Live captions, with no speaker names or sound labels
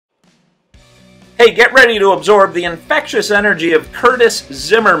Hey, get ready to absorb the infectious energy of Curtis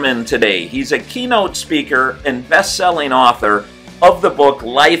Zimmerman today. He's a keynote speaker and best-selling author of the book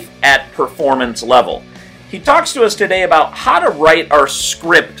Life at Performance Level. He talks to us today about how to write our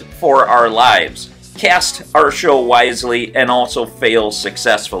script for our lives, cast our show wisely, and also fail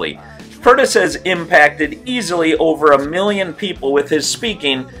successfully. Curtis has impacted easily over 1 million people with his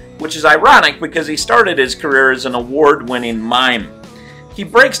speaking, which is ironic because he started his career as an award-winning mime. He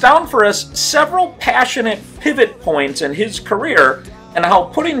breaks down for us several passionate pivot points in his career and how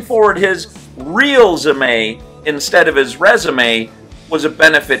putting forward his real resume instead of his resume was a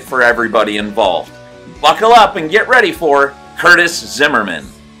benefit for everybody involved. Buckle up and get ready for Curtis Zimmerman.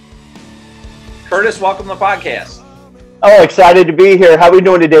 Curtis, welcome to the podcast. Oh, excited to be here. How are we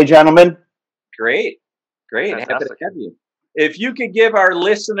doing today, gentlemen? Great. Happy to have you. If you could give our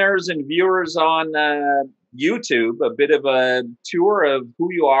listeners and viewers on YouTube a bit of a tour of who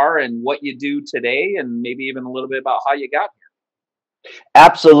you are and what you do today, and maybe even a little bit about how you got here.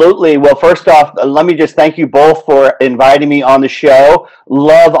 Absolutely. Well, first off, let me just thank you both for inviting me on the show.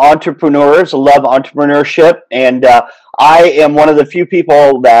 Love entrepreneurs, love entrepreneurship, and I am one of the few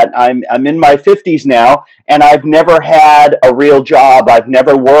people that I'm in my 50s now, and I've never had a real job. I've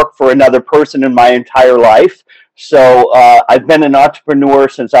never worked for another person in my entire life. So I've been an entrepreneur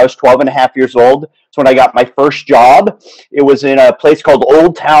since I was 12 and a half years old. That's when I got my first job. It was in a place called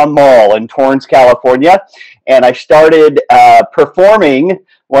Old Town Mall in Torrance, California. And I started performing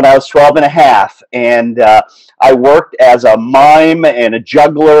when I was 12 and a half. And I worked as a mime and a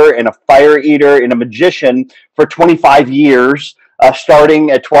juggler and a fire eater and a magician for 25 years, starting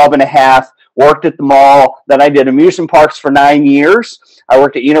at 12 and a half. Worked at the mall. Then I did amusement parks for 9 years. I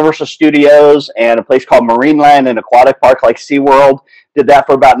worked at Universal Studios and a place called Marineland, an aquatic park like SeaWorld. Did that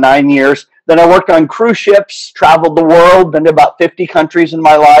for about 9 years. Then I worked on cruise ships, traveled the world, been to about 50 countries in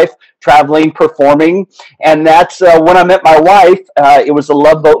my life, traveling, performing. And that's when I met my wife. It was a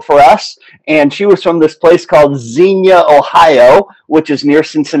love boat for us. And she was from this place called Xenia, Ohio, which is near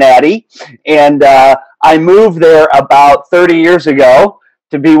Cincinnati. And I moved there about 30 years ago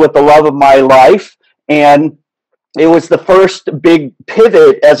to be with the love of my life. And it was the first big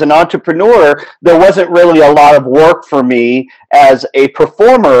pivot as an entrepreneur. There wasn't really a lot of work for me as a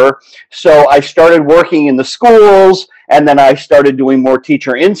performer. So I started working in the schools, and then I started doing more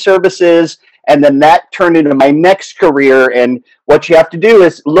teacher in services. And then that turned into my next career. And what you have to do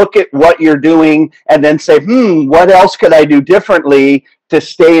is look at what you're doing and then say, what else could I do differently to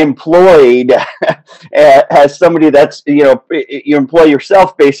stay employed as somebody that's, you employ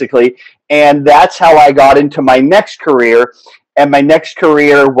yourself basically. And that's how I got into my next career. And my next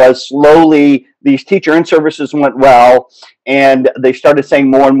career was slowly, these teacher in services went well, and they started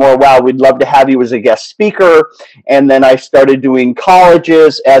saying more and more, wow, we'd love to have you as a guest speaker. And then I started doing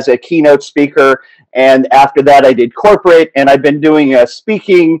colleges as a keynote speaker. And after that, I did corporate, and I've been doing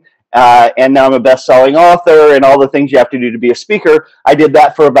speaking, and now I'm a best-selling author and all the things you have to do to be a speaker. I did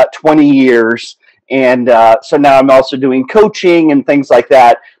that for about 20 years. And so now I'm also doing coaching and things like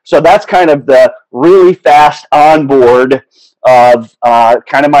that. So that's kind of the really fast onboard of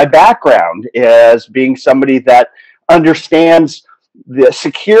kind of my background as being somebody that understands the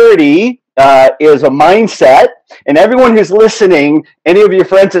security is a mindset. And everyone who's listening, any of your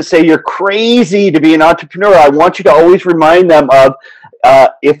friends that say you're crazy to be an entrepreneur, I want you to always remind them of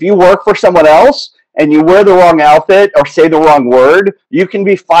if you work for someone else and you wear the wrong outfit or say the wrong word, you can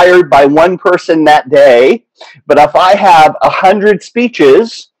be fired by one person that day. But if I have 100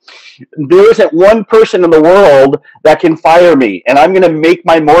 speeches, there isn't one person in the world that can fire me, and I'm going to make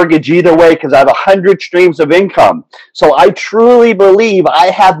my mortgage either way because I have 100 streams of income. So I truly believe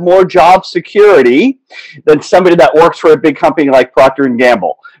I have more job security than somebody that works for a big company like Proctor and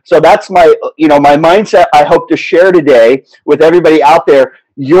Gamble. So that's my, my mindset I hope to share today with everybody out there.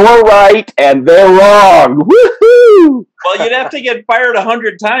 You're right and they're wrong. Woohoo! Well, you'd have to get fired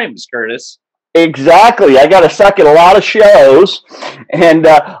 100 times, Curtis. Exactly. I got to suck at a lot of shows, and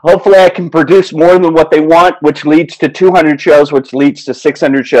hopefully I can produce more than what they want, which leads to 200 shows, which leads to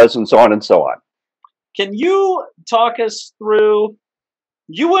 600 shows, and so on and so on. Can you talk us through,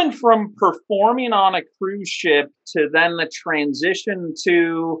 you went from performing on a cruise ship to then the transition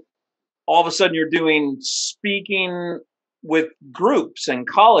to all of a sudden you're doing speaking with groups and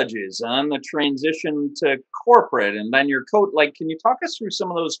colleges, and the transition to corporate, and then your coach. Like, can you talk us through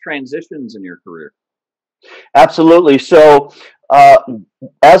some of those transitions in your career? Absolutely. So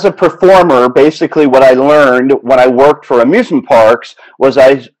as a performer, basically what I learned when I worked for amusement parks was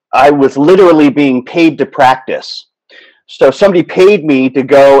I was literally being paid to practice. So somebody paid me to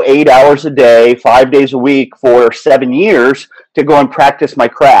go 8 hours a day, 5 days a week for 7 years to go and practice my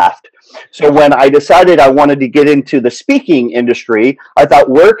craft. So when I decided I wanted to get into the speaking industry, I thought,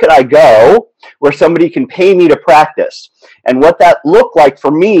 where could I go where somebody can pay me to practice? And what that looked like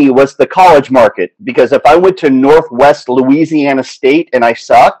for me was the college market, because if I went to Northwest Louisiana State and I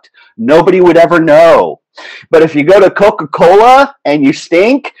sucked, nobody would ever know. But if you go to Coca Cola and you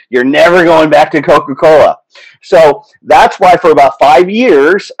stink, you're never going back to Coca Cola. So that's why for about 5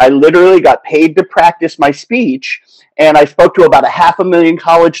 years, I literally got paid to practice my speech. And I spoke to about 500,000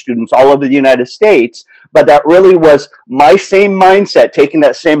 college students all over the United States. But that really was my same mindset, taking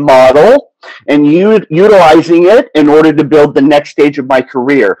that same model and utilizing it in order to build the next stage of my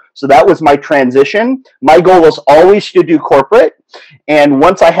career. So that was my transition. My goal was always to do corporate. And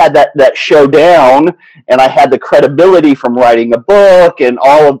once I had that show down and I had the credibility from writing a book and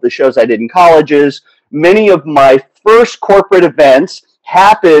all of the shows I did in colleges, many of my first corporate events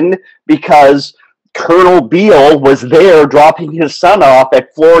happened because Colonel Beale was there dropping his son off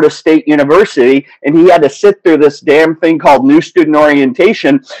at Florida State University, and he had to sit through this damn thing called New Student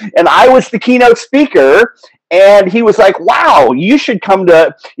Orientation. And I was the keynote speaker, and he was like, wow, you should come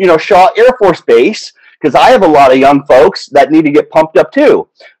to, Shaw Air Force Base, because I have a lot of young folks that need to get pumped up too.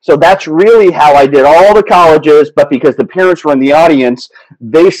 So that's really how I did all the colleges, but because the parents were in the audience,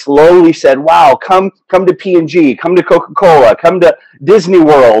 they slowly said, wow, come to P&G, come to Coca Cola, come to Disney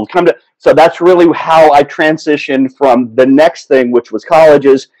World, So that's really how I transitioned from the next thing, which was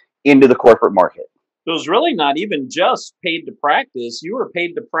colleges, into the corporate market. So it was really not even just paid to practice. You were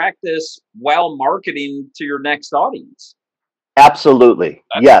paid to practice while marketing to your next audience. Absolutely.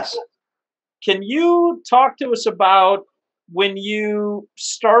 Yes. Cool. Can you talk to us about when you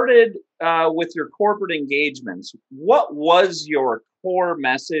started with your corporate engagements? What was your core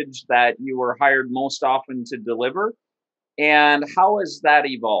message that you were hired most often to deliver? And how has that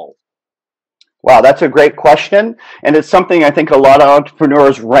evolved? Wow, that's a great question. And it's something I think a lot of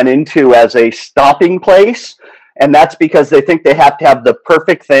entrepreneurs run into as a stopping place. And that's because they think they have to have the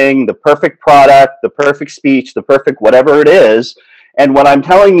perfect thing, the perfect product, the perfect speech, the perfect whatever it is. And what I'm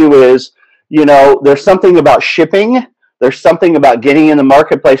telling you is, there's something about shipping. There's something about getting in the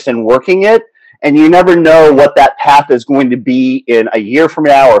marketplace and working it. And you never know what that path is going to be in a year from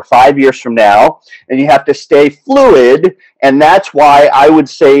now or 5 years from now. And you have to stay fluid. And that's why I would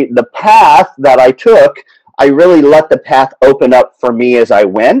say the path that I took, I really let the path open up for me as I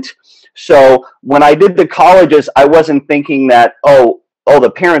went. So when I did the colleges, I wasn't thinking that, the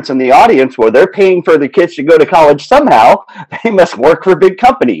parents in the audience, well, they're paying for the kids to go to college somehow. They must work for big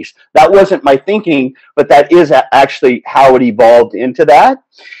companies. That wasn't my thinking, but that is actually how it evolved into that.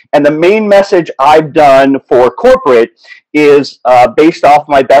 And the main message I've done for corporate is based off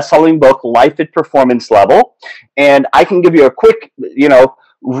my best-selling book, Life at Performance Level. And I can give you a quick,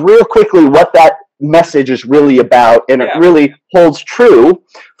 real quickly what that message is really about. And it really holds true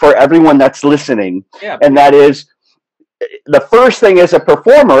for everyone that's listening. Yeah. And that is, the first thing as a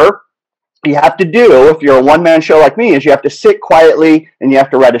performer you have to do, if you're a one-man show like me, is you have to sit quietly and you have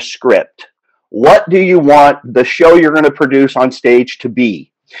to write a script. What do you want the show you're going to produce on stage to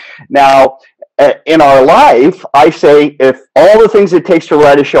be? Now, in our life, I say if all the things it takes to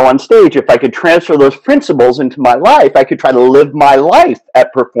write a show on stage, if I could transfer those principles into my life, I could try to live my life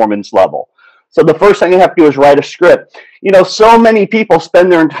at performance level. So the first thing I have to do is write a script. So many people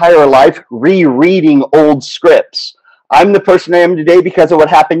spend their entire life rereading old scripts. I'm the person I am today because of what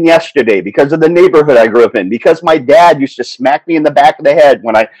happened yesterday, because of the neighborhood I grew up in, because my dad used to smack me in the back of the head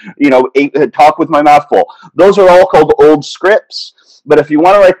when I, talk with my mouth full. Those are all called old scripts. But if you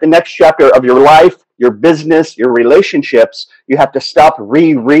want to write the next chapter of your life, your business, your relationships, you have to stop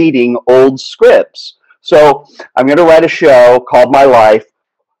rereading old scripts. So I'm going to write a show called My Life.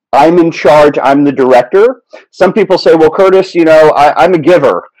 I'm in charge. I'm the director. Some people say, well, Curtis, I'm a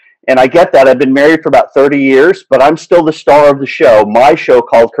giver. And I get that. I've been married for about 30 years, but I'm still the star of the show, my show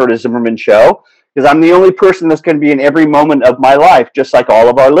called Curtis Zimmerman Show, because I'm the only person that's going to be in every moment of my life, just like all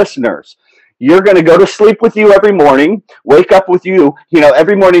of our listeners. You're going to go to sleep with you every morning, wake up with you,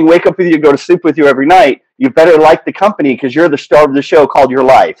 every morning, wake up with you, go to sleep with you every night. You better like the company because you're the star of the show called your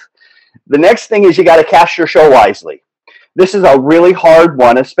life. The next thing is you got to cast your show wisely. This is a really hard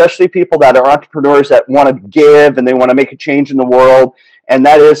one, especially people that are entrepreneurs that want to give and they want to make a change in the world. And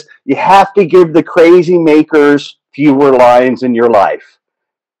that is, you have to give the crazy makers fewer lines in your life.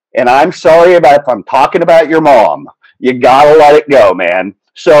 And I'm sorry if I'm talking about your mom. You got to let it go, man.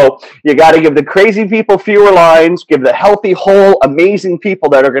 So you got to give the crazy people fewer lines, give the healthy, whole, amazing people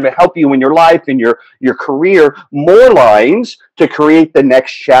that are going to help you in your life, in your career, more lines to create the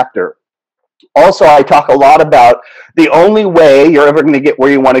next chapter. Also, I talk a lot about the only way you're ever going to get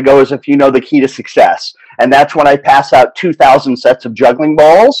where you want to go is if you know the key to success. And that's when I pass out 2,000 sets of juggling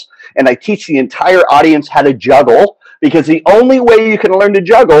balls. and I teach the entire audience how to juggle, because the only way you can learn to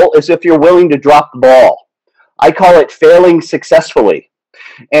juggle is if you're willing to drop the ball. I call it failing successfully.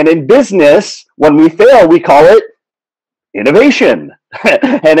 And in business, when we fail, we call it innovation.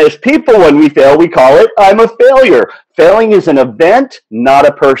 And as people, when we fail, we call it, I'm a failure. Failing is an event, not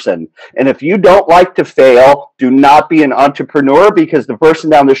a person. And if you don't like to fail, do not be an entrepreneur, because the person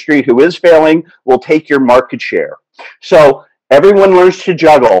down the street who is failing will take your market share. So everyone learns to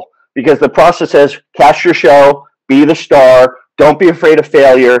juggle, because the process says, cast your show, be the star, don't be afraid of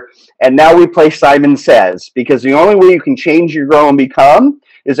failure. And now we play Simon Says, because the only way you can change, your grow, and become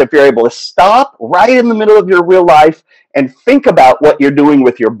is if you're able to stop right in the middle of your real life and think about what you're doing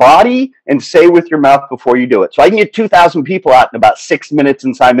with your body and say with your mouth before you do it. So I can get 2,000 people out in about 6 minutes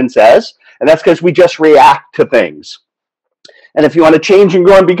in Simon Says, and that's because we just react to things. And if you want to change and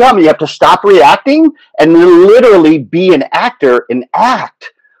grow and become, you have to stop reacting and literally be an actor and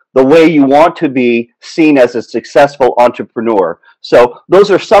act the way you want to be seen as a successful entrepreneur. So those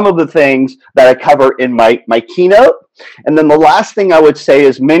are some of the things that I cover in my keynote. And then the last thing I would say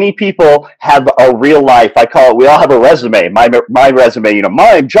is many people have a real life. I call it, we all have a resume. My resume,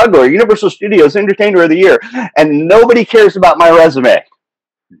 mime, juggler, Universal Studios, Entertainer of the Year. And nobody cares about my resume.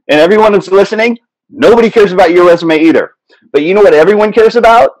 And everyone that's listening, nobody cares about your resume either. But you know what everyone cares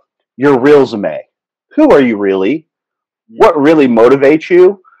about? Your resume. Who are you really? What really motivates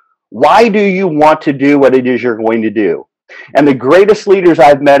you? Why do you want to do what it is you're going to do? And the greatest leaders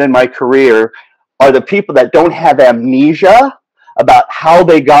I've met in my career are the people that don't have amnesia about how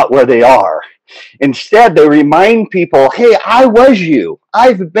they got where they are. Instead, they remind people, hey, I was you.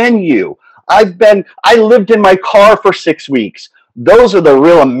 I've been you. I lived in my car for 6 weeks. Those are the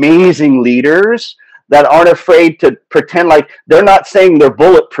real amazing leaders that aren't afraid to pretend like they're not saying they're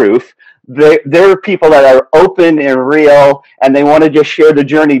bulletproof. They're people that are open and real, and they want to just share the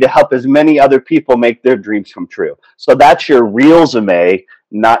journey to help as many other people make their dreams come true. So that's your resume,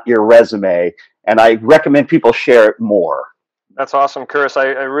 not your resume. And I recommend people share it more. That's awesome, Curtis. I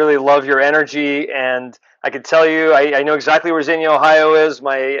really love your energy, and I can tell you, I know exactly where Xenia, Ohio is.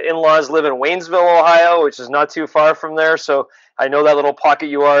 My in-laws live in Waynesville, Ohio, which is not too far from there. So I know that little pocket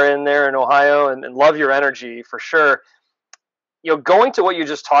you are in there in Ohio, and love your energy for sure. Going to what you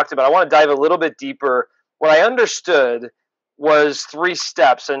just talked about, I want to dive a little bit deeper. What I understood was 3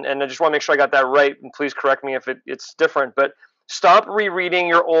 steps, and I just want to make sure I got that right, and please correct me if it's different. But stop rereading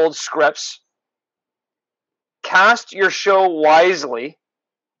your old scripts. Cast your show wisely,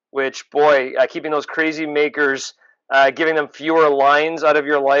 which, boy, keeping those crazy makers, giving them fewer lines out of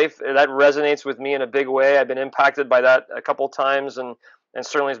your life, that resonates with me in a big way. I've been impacted by that a couple times, and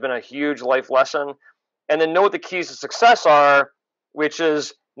certainly has been a huge life lesson. And then know what the keys to success are, which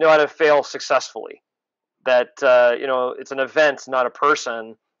is know how to fail successfully. That, it's an event, not a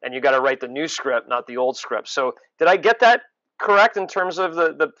person, and you got to write the new script, not the old script. So did I get that correct in terms of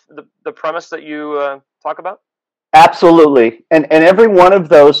the premise that you talk about? Absolutely. And every one of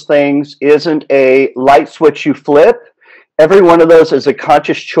those things isn't a light switch you flip. Every one of those is a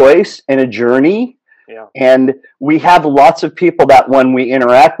conscious choice and a journey. Yeah. And we have lots of people that when we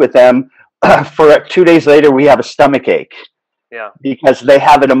interact with them, for 2 days later, we have a stomach ache. Yeah. Because they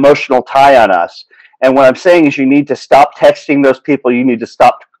have an emotional tie on us. And what I'm saying is you need to stop texting those people. You need to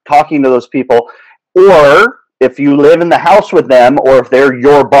stop talking to those people. Or if you live in the house with them, or if they're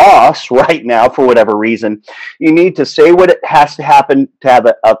your boss right now for whatever reason, you need to say what it has to happen to have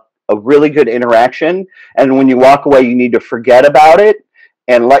a really good interaction. And when you walk away, you need to forget about it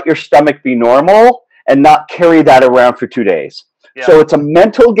and let your stomach be normal and not carry that around for 2 days. Yeah. So it's a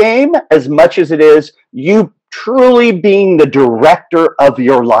mental game as much as it is you truly being the director of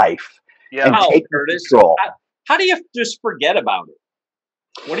your life. Yeah. And take Curtis, control. How do you just forget about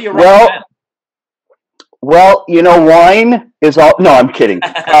it? What do you recommend? Well, wine is all. No, I'm kidding.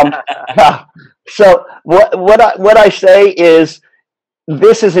 So what I say is,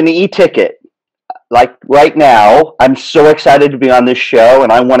 this is an e-ticket. Like right now, I'm so excited to be on this show,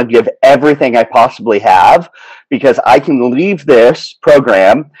 and I want to give everything I possibly have, because I can leave this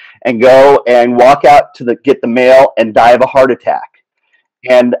program and go and walk out to get the mail and die of a heart attack.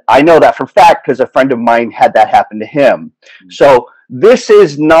 And I know that for fact because a friend of mine had that happen to him. So this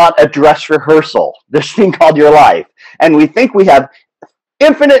is not a dress rehearsal, this thing called your life. And we think we have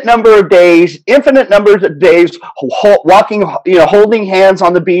infinite numbers of days, walking, holding hands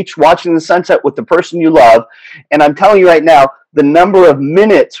on the beach, watching the sunset with the person you love. And I'm telling you right now, the number of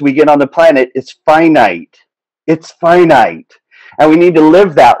minutes we get on the planet is finite. It's finite. And we need to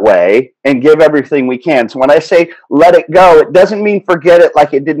live that way and give everything we can. So when I say let it go, it doesn't mean forget it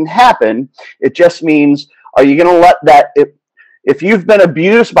like it didn't happen. It just means, are you going to let that, If you've been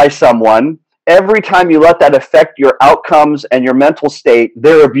abused by someone, every time you let that affect your outcomes and your mental state,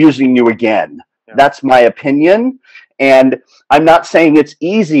 they're abusing you again. Yeah. That's my opinion. And I'm not saying it's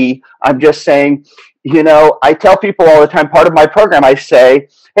easy. I'm just saying, I tell people all the time, part of my program, I say,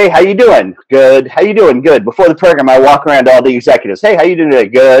 hey, how you doing? Good. How you doing? Good. Before the program, I walk around to all the executives. Hey, how you doing today?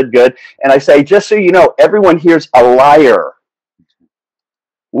 Good, good. And I say, just so you know, everyone here's a liar.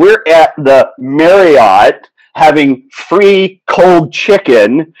 We're at the Marriott having free cold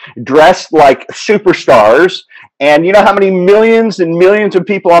chicken, dressed like superstars. And you know how many millions and millions of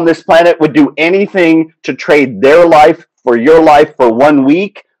people on this planet would do anything to trade their life for your life for 1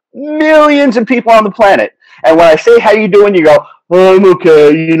 week? Millions of people on the planet. And when I say, how you doing? You go, oh, I'm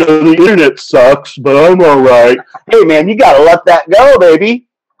okay. The internet sucks, but I'm all right. Hey, man, you got to let that go, baby.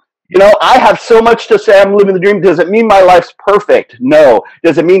 I have so much to say. I'm living the dream. Does it mean my life's perfect? No.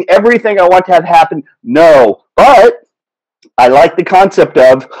 Does it mean everything I want to have happen? No. But I like the concept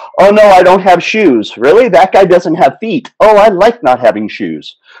of, oh, no, I don't have shoes. Really? That guy doesn't have feet. Oh, I like not having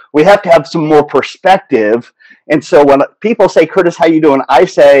shoes. We have to have some more perspective. And so when people say, Curtis, how you doing? I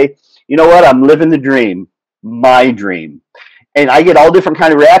say, you know what? I'm living the dream, my dream. And I get all different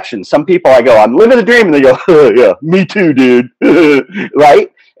kind of reactions. Some people I go, I'm living the dream. And they go, oh, yeah, me too, dude.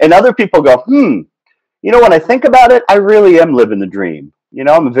 Right? And other people go, when I think about it, I really am living the dream.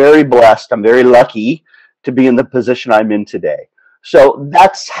 I'm very blessed. I'm very lucky to be in the position I'm in today. So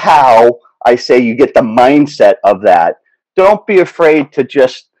that's how I say you get the mindset of that. Don't be afraid to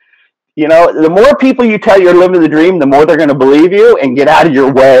just, the more people you tell you're living the dream, the more they're going to believe you and get out of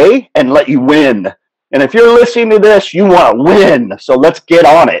your way and let you win. And if you're listening to this, you want to win. So let's get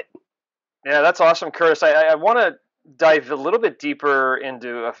on it. Yeah, that's awesome, Curtis. I want to dive a little bit deeper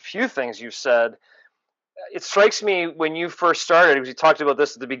into a few things you said. It strikes me when you first started, because you talked about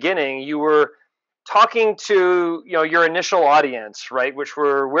this at the beginning, you were talking to your initial audience, right? Which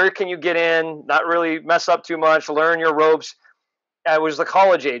were, where can you get in, not really mess up too much, learn your ropes. It was the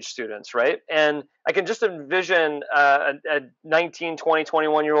college age students, right? And I can just envision a 19, 20,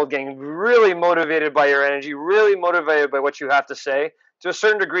 21-year-old getting really motivated by your energy, really motivated by what you have to say. To a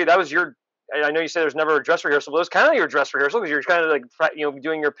certain degree, that was your, I know you said there's never a dress rehearsal, but it was kind of your dress rehearsal because you're kind of like,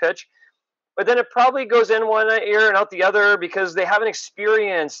 doing your pitch. But then it probably goes in one ear and out the other because they haven't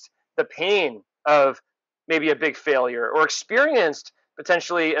experienced the pain of maybe a big failure or experienced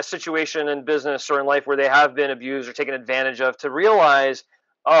potentially a situation in business or in life where they have been abused or taken advantage of, to realize,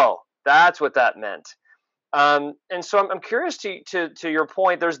 oh, that's what that meant. And so I'm curious to your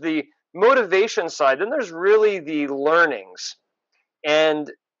point, there's the motivation side, then there's really the learnings. And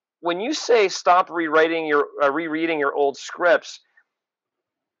when you say stop rereading your old scripts,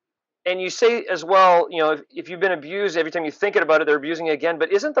 and you say as well, if you've been abused, every time you think about it, they're abusing you again.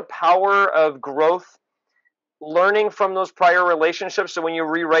 But isn't the power of growth learning from those prior relationships? So when you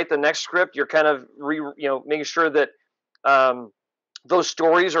rewrite the next script, you're kind of making sure that those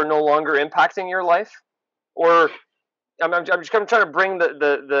stories are no longer impacting your life. Or I'm just kind of trying to bring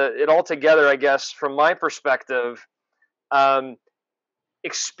the it all together, I guess, from my perspective.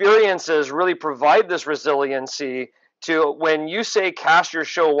 Experiences really provide this resiliency to, when you say cast your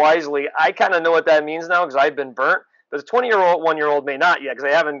show wisely, I kind of know what that means now because I've been burnt. But the 1-year-old may not yet because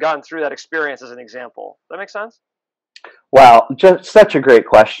they haven't gone through that experience as an example. Does that make sense? Wow, just such a great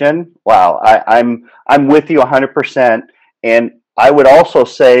question. Wow, I'm with you 100%. And I would also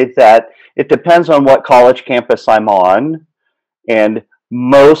say that it depends on what college campus I'm on. And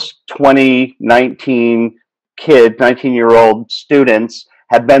most 19-year-old students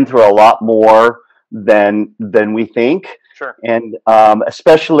have been through a lot more than we think. Sure. And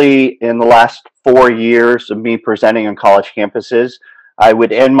especially in the last 4 years of me presenting on college campuses, I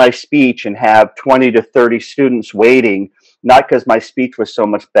would end my speech and have 20 to 30 students waiting, not because my speech was so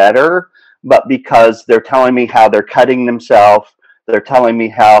much better, but because they're telling me how they're cutting themselves. They're telling me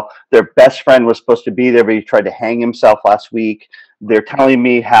how their best friend was supposed to be there, but he tried to hang himself last week. They're telling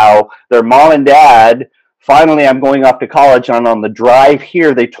me how their mom and dad, finally I'm going off to college, and on the drive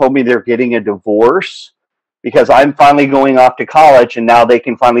here, they told me they're getting a divorce because I'm finally going off to college, and now they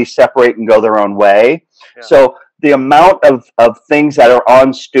can finally separate and go their own way. Yeah. So the amount of things that are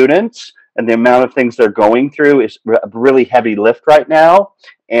on students and the amount of things they're going through is a really heavy lift right now.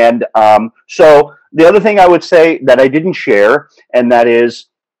 And so the other thing I would say that I didn't share, and that is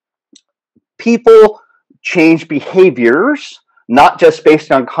people change behaviors, not just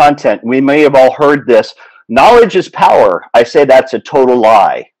based on content. We may have all heard this. Knowledge is power. I say that's a total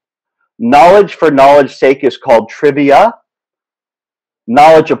lie. Knowledge for knowledge's sake is called trivia.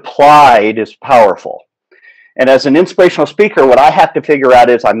 Knowledge applied is powerful. And as an inspirational speaker, what I have to figure out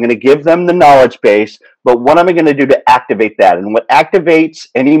is I'm going to give them the knowledge base, but what am I going to do to activate that? And what activates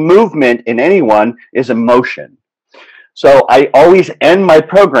any movement in anyone is emotion. So I always end my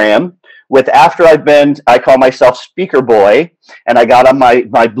program with, after I call myself Speaker Boy, and I got on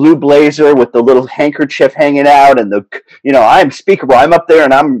my blue blazer with the little handkerchief hanging out, and I'm Speaker Boy. I'm up there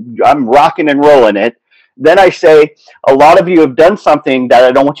and I'm rocking and rolling it. Then I say, a lot of you have done something that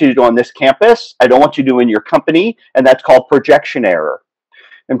I don't want you to do on this campus. I don't want you to do in your company, and that's called projection error.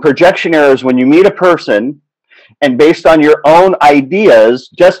 And projection error is when you meet a person, and based on your own ideas,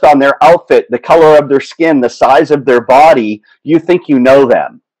 just on their outfit, the color of their skin, the size of their body, you think you know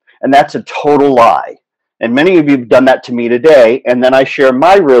them. And that's a total lie. And many of you have done that to me today. And then I share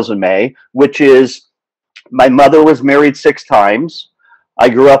my resume, which is my mother was married 6 times. I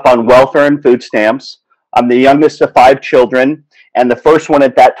grew up on welfare and food stamps. I'm the youngest of 5 children and the first one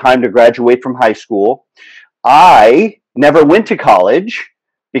at that time to graduate from high school. I never went to college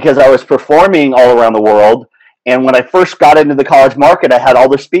because I was performing all around the world. And when I first got into the college market, I had all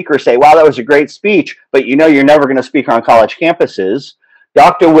the speakers say, wow, that was a great speech, but you're never going to speak on college campuses.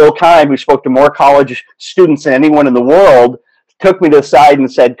 Dr. Will Kime, who spoke to more college students than anyone in the world, took me to the side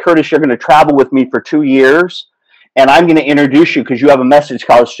and said, Curtis, you're going to travel with me for 2 years, and I'm going to introduce you because you have a message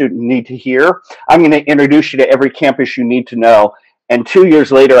college students need to hear. I'm going to introduce you to every campus you need to know. And 2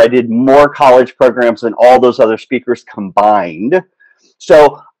 years later, I did more college programs than all those other speakers combined.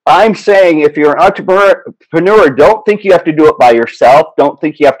 So I'm saying, if you're an entrepreneur, don't think you have to do it by yourself. Don't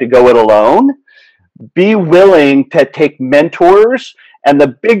think you have to go it alone. Be willing to take mentors. And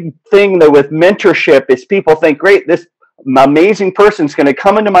the big thing though with mentorship is people think, great, this amazing person's going to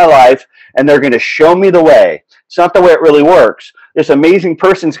come into my life and they're going to show me the way. It's not the way it really works. This amazing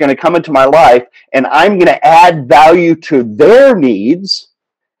person's going to come into my life and I'm going to add value to their needs.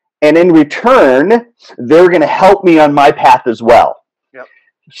 And in return, they're going to help me on my path as well. Yep.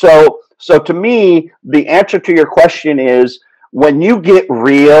 So to me, the answer to your question is, when you get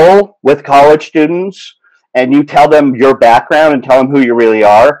real with college students and you tell them your background and tell them who you really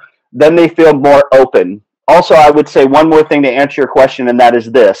are, then they feel more open. Also, I would say one more thing to answer your question, and that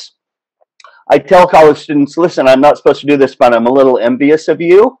is this. I tell college students, listen, I'm not supposed to do this, but I'm a little envious of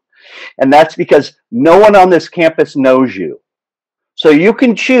you. And that's because no one on this campus knows you. So you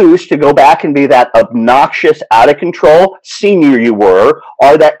can choose to go back and be that obnoxious, out of control senior you were,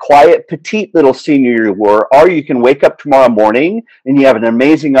 or that quiet, petite little senior you were, or you can wake up tomorrow morning and you have an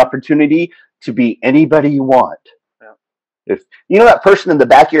amazing opportunity to be anybody you want. Yeah. If you know that person in the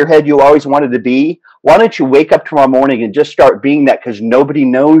back of your head you always wanted to be, why don't you wake up tomorrow morning and just start being that, because nobody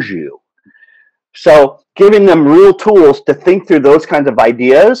knows you. So giving them real tools to think through those kinds of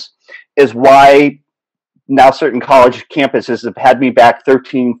ideas is why now certain college campuses have had me back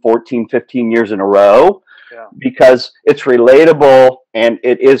 13, 14, 15 years in a row, because it's relatable and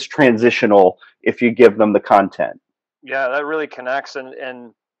it is transitional if you give them the content. Yeah, that really connects.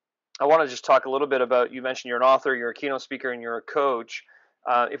 And I want to just talk a little bit about, you mentioned you're an author, you're a keynote speaker, and you're a coach.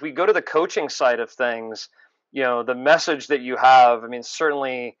 If we go to the coaching side of things, the message that you have,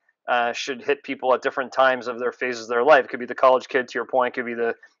 certainly should hit people at different times of their phases of their life. It could be the college kid, to your point. It could be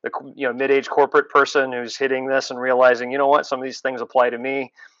the mid-age corporate person who's hitting this and realizing, what, some of these things apply to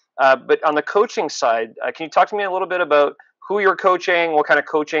me. But on the coaching side, can you talk to me a little bit about who you're coaching, what kind of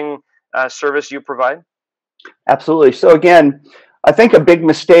coaching service you provide? Absolutely. So again, I think a big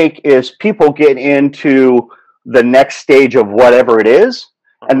mistake is people get into the next stage of whatever it is,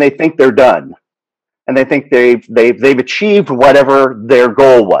 and they think they're done. And they think they've achieved whatever their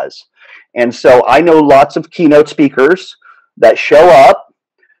goal was. And so I know lots of keynote speakers that show up,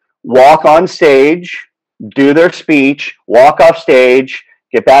 walk on stage, do their speech, walk off stage,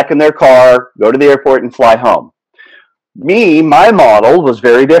 get back in their car, go to the airport, and fly home. My model was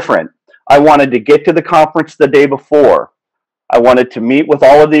very different. I wanted to get to the conference the day before. I wanted to meet with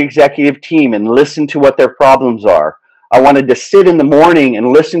all of the executive team and listen to what their problems are. I wanted to sit in the morning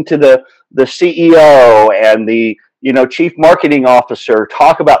and listen to the CEO and the chief marketing officer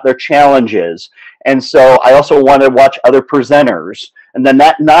talk about their challenges. And so I also wanted to watch other presenters. And then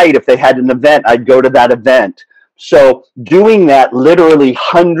that night, if they had an event, I'd go to that event. So doing that literally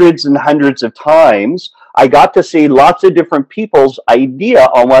hundreds and hundreds of times, I got to see lots of different people's idea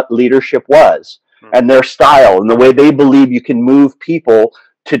on what leadership was and their style and the way they believe you can move people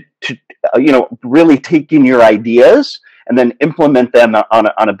to really taking your ideas and then implement them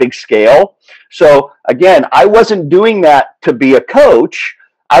on a big scale. So again, I wasn't doing that to be a coach.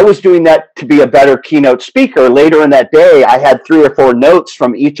 I was doing that to be a better keynote speaker. Later in that day, I had 3 or 4 notes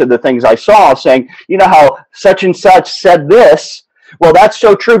from each of the things I saw saying, how such and such said this, Well, that's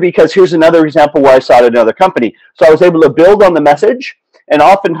so true, because here's another example where I saw it at another company. So I was able to build on the message, and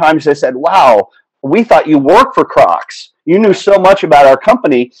oftentimes they said, wow, we thought you worked for Crocs. You knew so much about our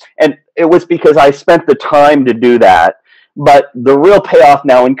company. And it was because I spent the time to do that. But the real payoff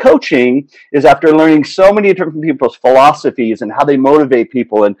now in coaching is after learning so many different people's philosophies and how they motivate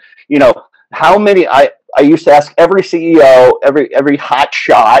people. And, you know, how many, I used to ask every CEO, every hot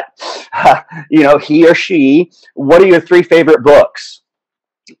shot, you know, he or she, what are your 3 favorite books?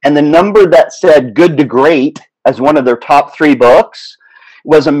 And the number that said Good to Great as one of their top 3 books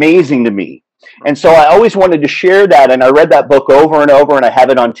was amazing to me. And so I always wanted to share that, and I read that book over and over, and I have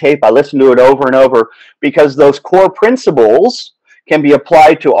it on tape. I listen to it over and over, because those core principles can be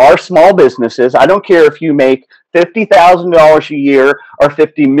applied to our small businesses. I don't care if you make $50,000 a year or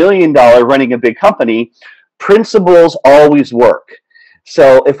 $50 million running a big company. Principles always work.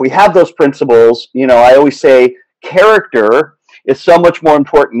 So if we have those principles, you know, I always say character is so much more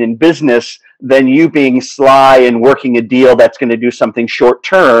important in business than you being sly and working a deal that's going to do something short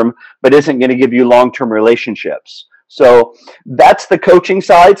term, but isn't going to give you long-term relationships. So that's the coaching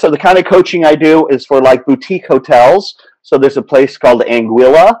side. So the kind of coaching I do is for like boutique hotels. So there's a place called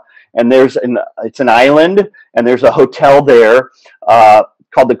Anguilla, and it's an island, and there's a hotel there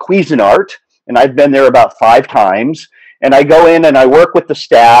called the Cuisinart, and I've been there about 5 times. And I go in and I work with the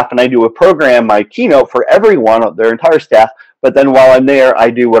staff, and I do a program, my keynote for everyone, their entire staff. But then while I'm there,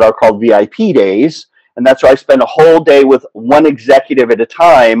 I do what are called VIP days. And that's where I spend a whole day with one executive at a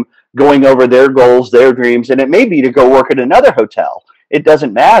time, going over their goals, their dreams. And it may be to go work at another hotel. It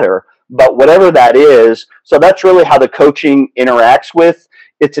doesn't matter. But whatever that is, so that's really how the coaching interacts with.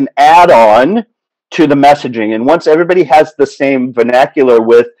 It's an add-on to the messaging. And once everybody has the same vernacular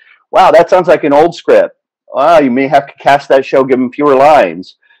with, wow, that sounds like an old script. Wow, you may have to cast that show, give them fewer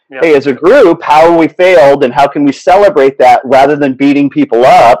lines. Yep. Hey, as a group, how have we failed, and how can we celebrate that rather than beating people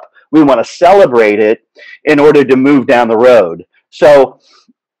up? We want to celebrate it in order to move down the road. So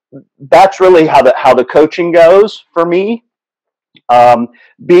that's really how the coaching goes for me.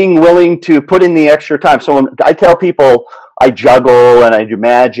 Being willing to put in the extra time. So when I tell people I juggle and I do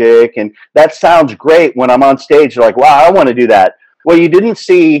magic, and that sounds great when I'm on stage. They're like, wow, I want to do that. Well, you didn't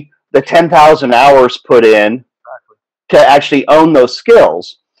see the 10,000 hours put in to actually own those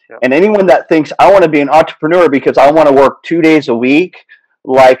skills. Yep. And anyone that thinks I want to be an entrepreneur because I want to work 2 days a week,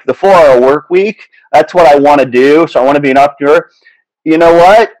 like the 4-hour work week, that's what I want to do. So I want to be an entrepreneur. You know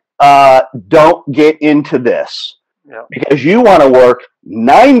what? Don't get into this. Yep. Because you want to work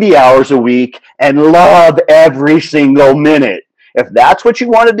 90 hours a week and love every single minute. If that's what you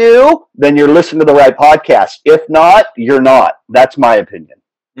want to do, then you're listening to the right podcast. If not, you're not. That's my opinion.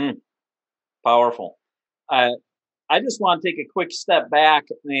 Powerful. I just want to take a quick step back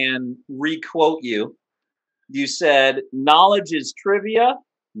and re-quote you. You said, knowledge is trivia,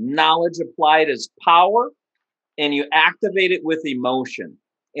 knowledge applied is power, and you activate it with emotion.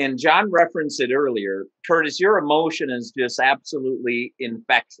 And John referenced it earlier. Curtis, your emotion is just absolutely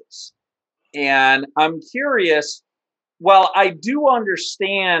infectious. And I'm curious, well, I do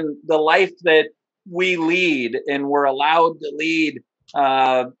understand the life that we lead and we're allowed to lead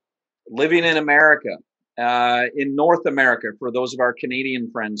living in America, in North America, for those of our Canadian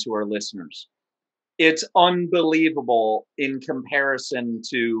friends who are listeners. It's unbelievable in comparison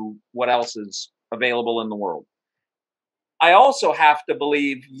to what else is available in the world. I also have to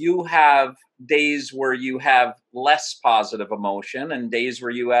believe you have days where you have less positive emotion and days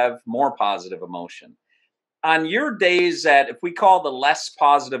where you have more positive emotion. On your days that, if we call the less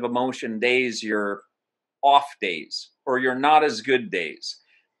positive emotion days, your off days or your not as good days,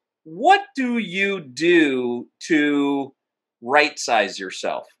 what do you do to right size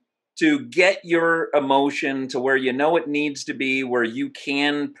yourself, to get your emotion to where you know it needs to be, where you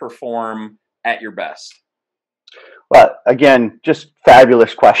can perform at your best? Well, again, just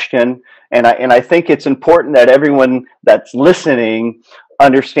fabulous question. And I think it's important that everyone that's listening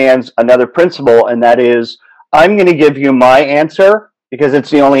understands another principle, and that is, I'm going to give you my answer because it's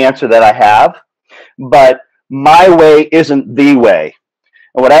the only answer that I have, but my way isn't the way.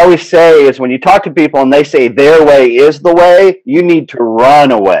 And what I always say is, when you talk to people and they say their way is the way, you need to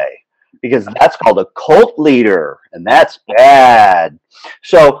run away, because that's called a cult leader, and that's bad.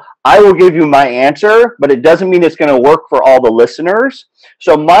 So I will give you my answer, but it doesn't mean it's going to work for all the listeners.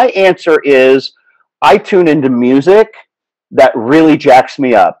 So my answer is, I tune into music that really jacks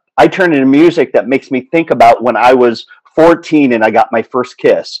me up. I turn into music that makes me think about when I was 14 and I got my first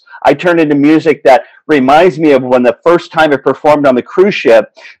kiss. I turn into music that reminds me of when the first time I performed on the cruise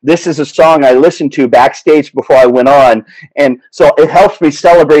ship. This is a song I listened to backstage before I went on. And so it helps me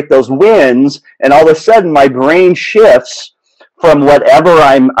celebrate those wins. And all of a sudden my brain shifts from whatever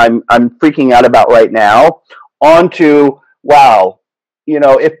I'm freaking out about right now onto, wow,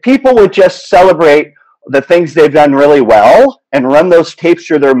 if people would just celebrate the things they've done really well and run those tapes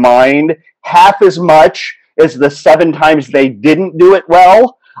through their mind half as much as the 7 times they didn't do it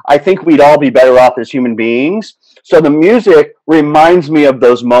well, I think we'd all be better off as human beings. So the music reminds me of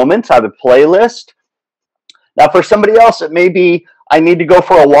those moments. I have a playlist. Now, for somebody else, it may be I need to go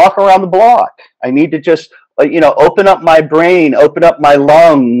for a walk around the block. I need to just, open up my brain, open up my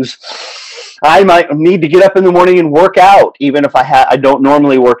lungs. I might need to get up in the morning and work out, even if I don't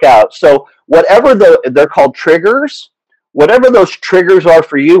normally work out. So whatever they're called triggers, whatever those triggers are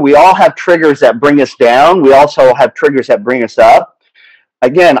for you, we all have triggers that bring us down. We also have triggers that bring us up.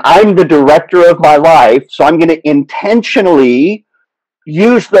 Again, I'm the director of my life, so I'm going to intentionally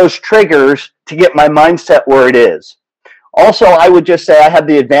use those triggers to get my mindset where it is. Also, I would just say I have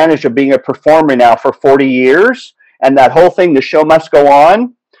the advantage of being a performer now for 40 years, and that whole thing, the show must go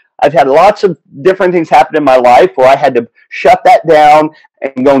on. I've had lots of different things happen in my life where I had to shut that down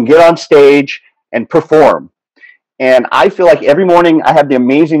and go and get on stage and perform. And I feel like every morning I have the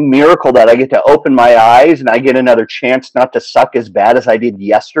amazing miracle that I get to open my eyes and I get another chance not to suck as bad as I did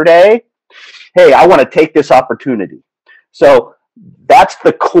yesterday. Hey, I want to take this opportunity. So that's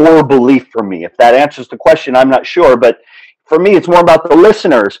the core belief for me. If that answers the question, I'm not sure. But for me, it's more about the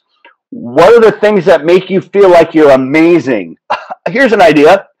listeners. What are the things that make you feel like you're amazing? Here's an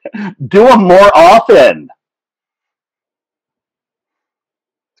idea. Do them more often.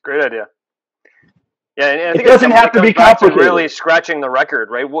 It's a great idea. Yeah, and I think it doesn't have to be complicated. Really scratching the record,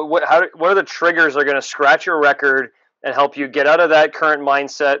 right? What are the triggers that are going to scratch your record and help you get out of that current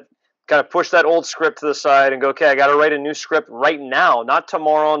mindset, kind of push that old script to the side and go, okay, I got to write a new script right now, not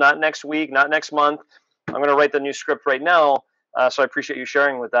tomorrow, not next week, not next month. I'm going to write the new script right now. So I appreciate you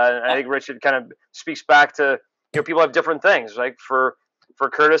sharing with that. And I think Richard kind of speaks back to, people have different things. Like for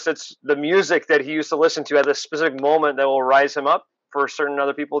Curtis, it's the music that he used to listen to at a specific moment that will rise him up. For certain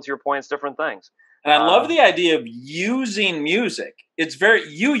other people, to your point, it's different things. And I love the idea of using music.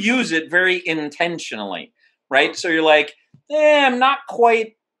 You use it very intentionally, right? So you're like, I'm not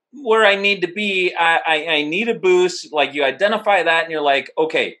quite where I need to be. I need a boost. Like you identify that and you're like,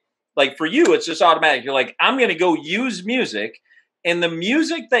 okay, like for you, it's just automatic. You're like, I'm going to go use music. And the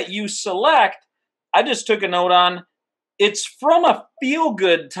music that you select, I just took a note on, it's from a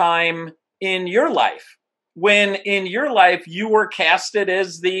feel-good time in your life. When in your life you were casted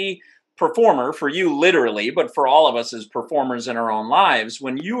as the performer, for you literally, but for all of us as performers in our own lives,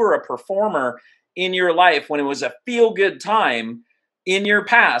 when you were a performer in your life, when it was a feel-good time in your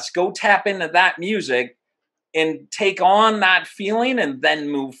past, go tap into that music and take on that feeling and then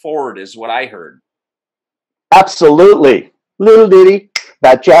move forward is what I heard. Absolutely. Little ditty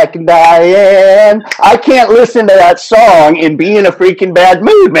about Jack and Diane. I can't listen to that song and be in a freaking bad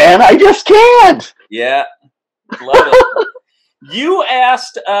mood, man. I just can't. Yeah. Love it. You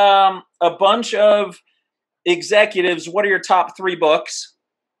asked a bunch of executives, what are your top 3 books?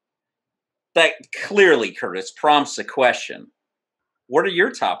 That clearly, Curtis, prompts a question. What are your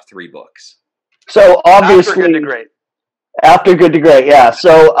top 3 books? So obviously, After Good to Great. After Good to Great, yeah.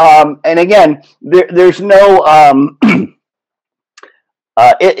 So, and again, there's no,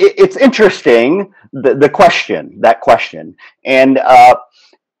 it's interesting, that question. And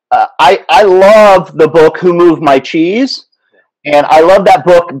I love the book Who Moved My Cheese, and I love that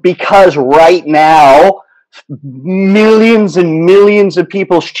book because right now millions and millions of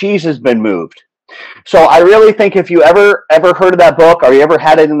people's cheese has been moved. So I really think if you ever heard of that book or you ever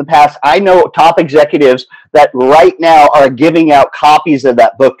had it in the past, I know top executives that right now are giving out copies of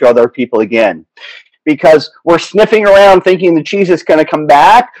that book to other people again. Because we're sniffing around thinking the cheese is going to come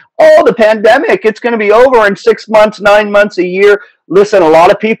back. Oh, the pandemic, it's going to be over in 6 months, 9 months, a year. Listen, a lot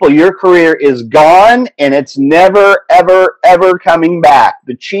of people, your career is gone and it's never, ever, ever coming back.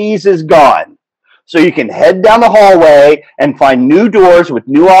 The cheese is gone. So you can head down the hallway and find new doors with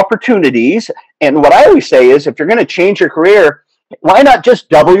new opportunities. And what I always say is, if you're going to change your career, why not just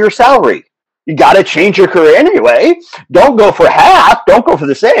double your salary? You got to change your career anyway. Don't go for half. Don't go for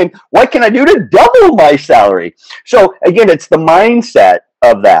the same. What can I do to double my salary? So again, it's the mindset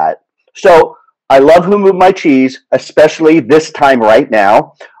of that. So I love Who Moved My Cheese, especially this time right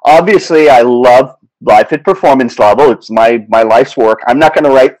now. Obviously, I love Life at Performance Level. It's my life's work. I'm not going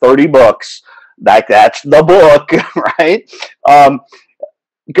to write 30 books. That's the book, right?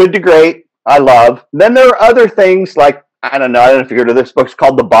 Good to Great, I love. Then there are other things like, I don't know if you heard of this book. It's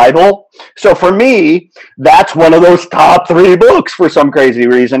called the Bible. So for me, that's one of those top 3 books for some crazy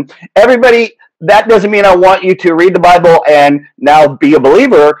reason. Everybody, that doesn't mean I want you to read the Bible and now be a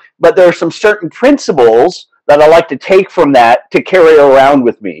believer, but there are some certain principles that I like to take from that to carry around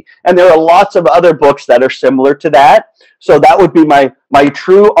with me. And there are lots of other books that are similar to that. So that would be my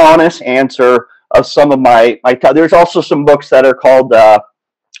true, honest answer of some of my there's also some books that are called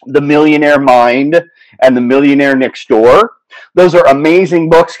The Millionaire Mind and The Millionaire Next Door. Those are amazing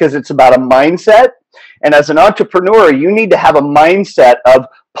books because it's about a mindset. And as an entrepreneur, you need to have a mindset of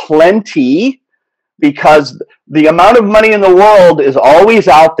plenty, because the amount of money in the world is always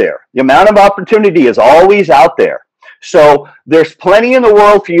out there. The amount of opportunity is always out there. So there's plenty in the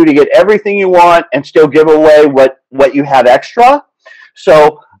world for you to get everything you want and still give away what you have extra.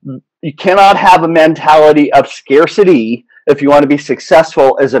 So you cannot have a mentality of scarcity if you want to be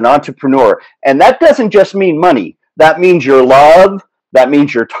successful as an entrepreneur. And that doesn't just mean money. That means your love. That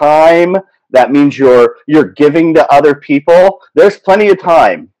means your time. That means you're giving to other people. There's plenty of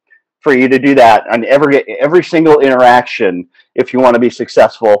time for you to do that on every single interaction if you want to be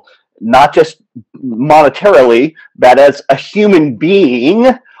successful, not just monetarily, but as a human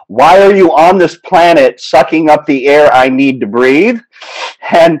being. Why are you on this planet sucking up the air I need to breathe?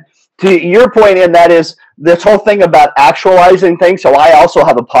 And to your point, and that is this whole thing about actualizing things. So I also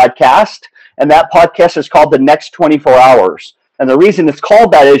have a podcast, and that podcast is called The Next 24 Hours. And the reason it's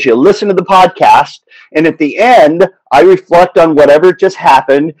called that is you listen to the podcast, and at the end, I reflect on whatever just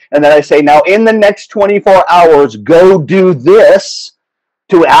happened, and then I say, now in the next 24 hours, go do this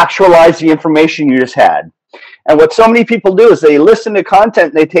to actualize the information you just had. And what so many people do is they listen to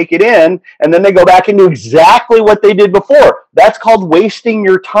content, and they take it in, and then they go back and do exactly what they did before. That's called wasting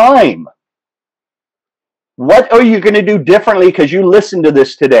your time. What are you going to do differently because you listened to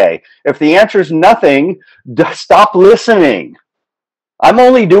this today? If the answer is nothing, stop listening. I'm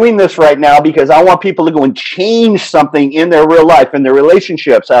only doing this right now because I want people to go and change something in their real life, in their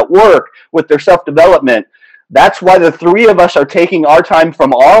relationships, at work, with their self-development. That's why the three of us are taking our time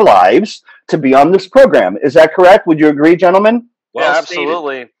from our lives to be on this program. Is that correct? Would you agree, gentlemen? Well, yeah,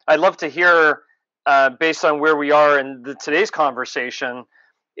 absolutely. I'd love to hear, based on where we are in today's conversation,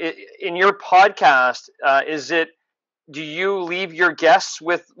 in your podcast, do you leave your guests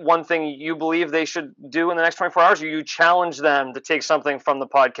with one thing you believe they should do in the next 24 hours, or you challenge them to take something from the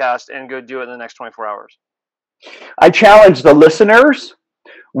podcast and go do it in the next 24 hours? I challenge the listeners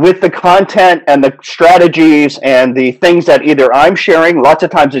with the content and the strategies and the things that either I'm sharing. Lots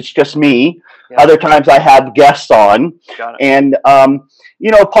of times it's just me. Yeah. Other times I have guests on. Got it. And,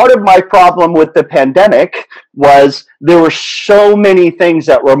 part of my problem with the pandemic was there were so many things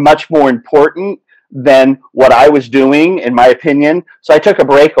that were much more important than what I was doing, in my opinion. So I took a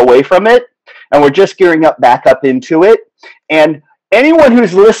break away from it, and we're just gearing back up into it. And anyone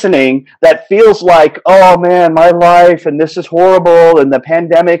who's listening that feels like, oh man, my life, and this is horrible, and the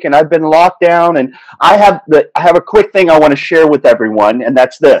pandemic, and I've been locked down, and I have a quick thing I want to share with everyone, and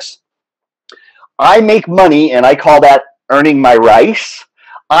that's this. I make money, and I call that earning my rice.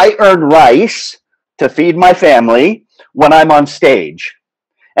 I earn rice to feed my family when I'm on stage.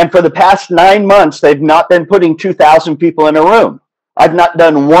 And for the past 9 months, they've not been putting 2,000 people in a room. I've not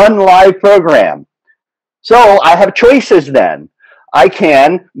done one live program. So I have choices then. I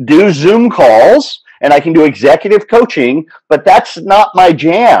can do Zoom calls and I can do executive coaching, but that's not my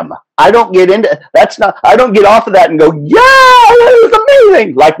jam. I don't get off of that and go, yeah, that was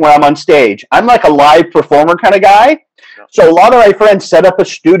amazing, like when I'm on stage. I'm like a live performer kind of guy. So a lot of my friends set up a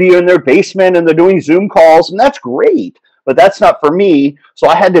studio in their basement and they're doing Zoom calls, and that's great. But that's not for me, so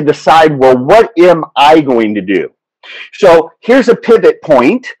I had to decide, well, what am I going to do? So here's a pivot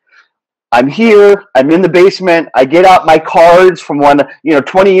point. I'm here, I'm in the basement, I get out my cards from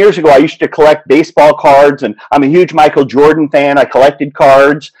 20 years ago, I used to collect baseball cards, and I'm a huge Michael Jordan fan. I collected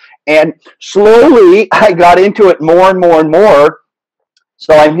cards, and slowly I got into it more and more and more.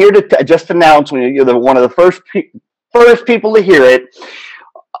 So I'm here to just announce, you're one of the first people to hear it.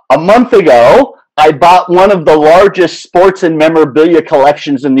 A month ago, I bought one of the largest sports and memorabilia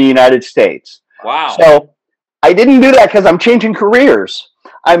collections in the United States. Wow. So I didn't do that because I'm changing careers.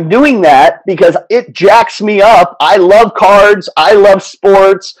 I'm doing that because it jacks me up. I love cards. I love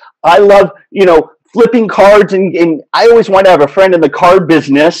sports. I love, flipping cards. And I always wanted to have a friend in the card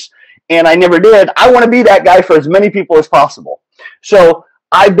business, and I never did. I want to be that guy for as many people as possible. So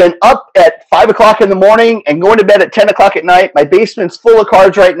I've been up at 5 o'clock in the morning and going to bed at 10 o'clock at night. My basement's full of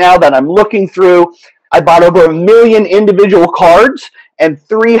cards right now that I'm looking through. I bought over 1 million individual cards and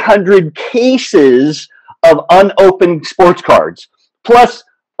 300 cases of unopened sports cards, plus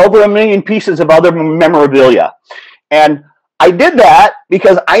over 1 million pieces of other memorabilia. And I did that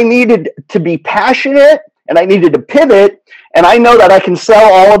because I needed to be passionate and I needed to pivot. And I know that I can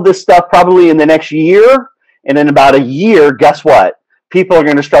sell all of this stuff probably in the next year. And in about a year, guess what? people are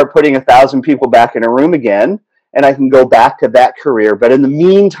going to start putting 1,000 people back in a room again, and I can go back to that career. But in the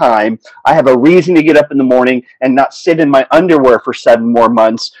meantime, I have a reason to get up in the morning and not sit in my underwear for 7 more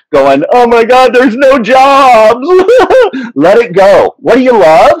months going, oh my God, there's no jobs. Let it go. What do you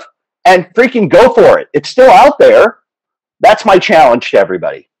love? And freaking go for it. It's still out there. That's my challenge to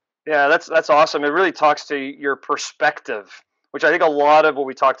everybody. Yeah, that's awesome. It really talks to your perspective, which I think a lot of what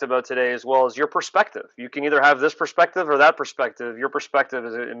we talked about today as well is your perspective. You can either have this perspective or that perspective. Your perspective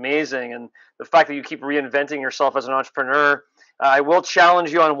is amazing. And the fact that you keep reinventing yourself as an entrepreneur, I will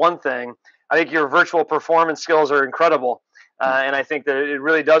challenge you on one thing. I think your virtual performance skills are incredible. And I think that it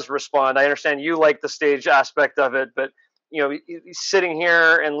really does respond. I understand you like the stage aspect of it, but sitting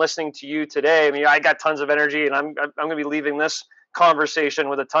here and listening to you today, I mean, I got tons of energy, and I'm going to be leaving this conversation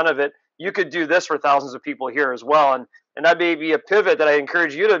with a ton of it. You could do this for thousands of people here as well. And that may be a pivot that I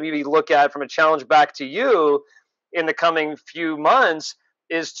encourage you to maybe look at from a challenge back to you in the coming few months,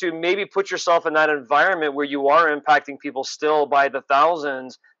 is to maybe put yourself in that environment where you are impacting people still by the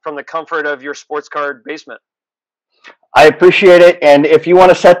thousands from the comfort of your sports card basement. I appreciate it. And if you want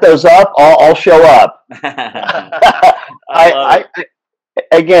to set those up, I'll show up.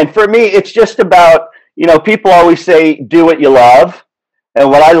 Again, for me, it's just about, people always say, do what you love. And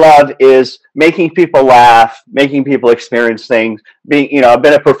what I love is making people laugh, making people experience things. I've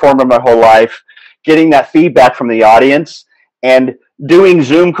been a performer my whole life, getting that feedback from the audience and doing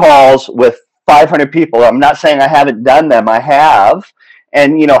Zoom calls with 500 people. I'm not saying I haven't done them. I have.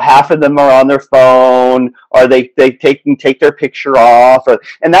 And, half of them are on their phone, or they take their picture off.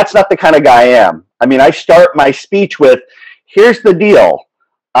 And that's not the kind of guy I am. I mean, I start my speech with, here's the deal.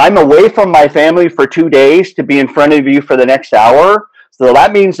 I'm away from my family for 2 days to be in front of you for the next hour. So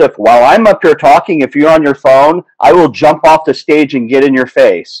that means if while I'm up here talking, if you're on your phone, I will jump off the stage and get in your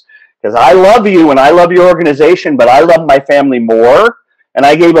face. Because I love you and I love your organization, but I love my family more. And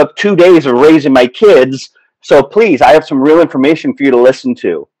I gave up 2 days of raising my kids. So please, I have some real information for you to listen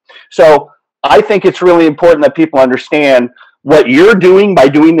to. So I think it's really important that people understand what you're doing by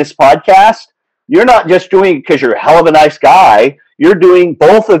doing this podcast. You're not just doing it because you're a hell of a nice guy.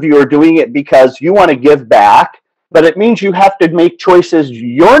 Both of you are doing it because you want to give back. But it means you have to make choices.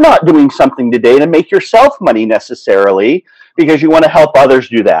 You're not doing something today to make yourself money necessarily, because you want to help others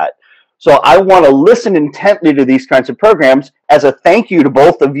do that. So I want to listen intently to these kinds of programs as a thank you to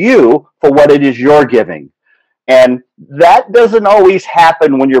both of you for what it is you're giving. And that doesn't always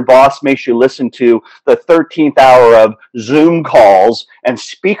happen when your boss makes you listen to the 13th hour of Zoom calls and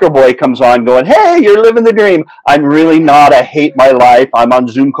Speaker Boy comes on going, hey, you're living the dream. I'm really not. I hate my life. I'm on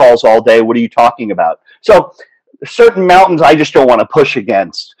Zoom calls all day. What are you talking about? So certain mountains I just don't want to push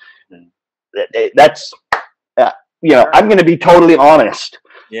against. That's, I'm going to be totally honest.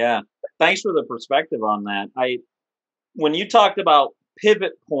 Yeah. Thanks for the perspective on that. When you talked about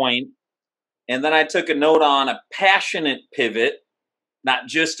pivot point, and then I took a note on a passionate pivot, not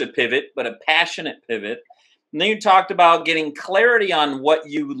just a pivot, but a passionate pivot. And then you talked about getting clarity on what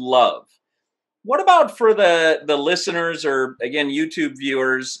you love. What about for the listeners or, again, YouTube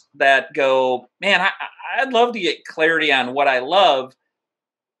viewers that go, man, I'd love to get clarity on what I love.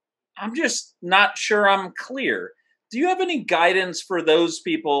 I'm just not sure I'm clear. Do you have any guidance for those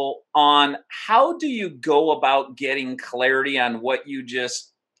people on how do you go about getting clarity on what you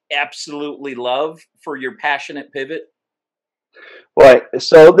just absolutely love for your passionate pivot? Right.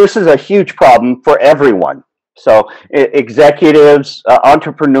 So this is a huge problem for everyone. So executives,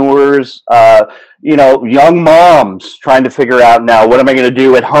 entrepreneurs, young moms trying to figure out now, what am I going to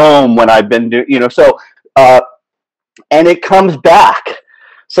do at home when I've been doing, and it comes back.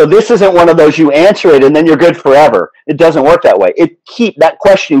 So this isn't one of those you answer it and then you're good forever. It doesn't work that way. That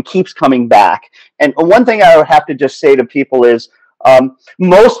question keeps coming back. And one thing I would have to just say to people is,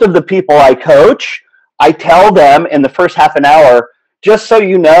 most of the people I coach, I tell them in the first half an hour, just so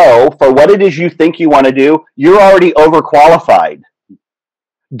you know, for what it is you think you want to do, you're already overqualified.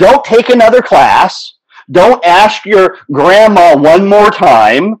 Don't take another class. Don't ask your grandma one more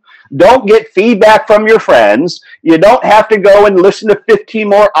time. Don't get feedback from your friends. You don't have to go and listen to 15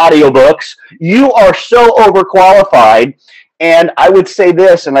 more audiobooks. You are so overqualified. And I would say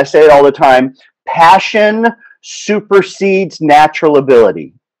this, and I say it all the time, passion supersedes natural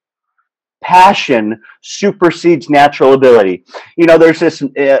ability. Passion supersedes natural ability. There's this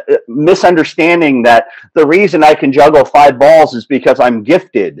misunderstanding that the reason I can juggle 5 balls is because I'm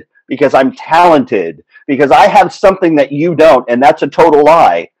gifted, because I'm talented, because I have something that you don't, and that's a total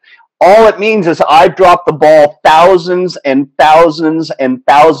lie. All it means is I've dropped the ball thousands and thousands and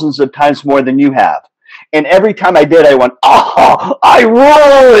thousands of times more than you have. And every time I did, I went, I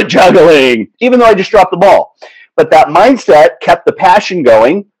roll at juggling, even though I just dropped the ball. But that mindset kept the passion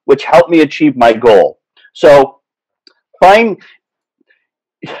going, which helped me achieve my goal. So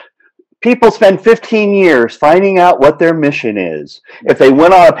people spend 15 years finding out what their mission is. If they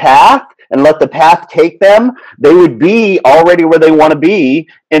went on a path and let the path take them, they would be already where they want to be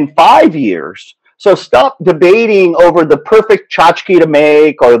in 5 years. So stop debating over the perfect tchotchke to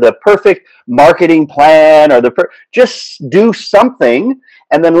make or the perfect marketing plan or just do something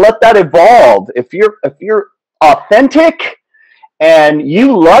and then let that evolve. If you're authentic and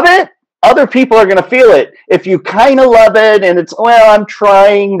you love it, other people are going to feel it. If you kind of love it and it's, well, I'm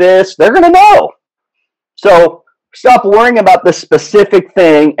trying this, they're going to know. So stop worrying about the specific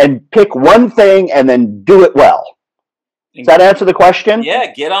thing and pick one thing and then do it well. Does that answer the question?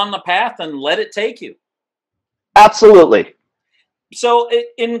 Yeah, get on the path and let it take you. Absolutely. So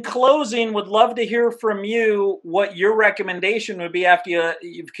in closing, would love to hear from you what your recommendation would be after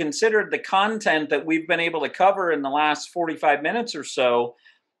you've considered the content that we've been able to cover in the last 45 minutes or so.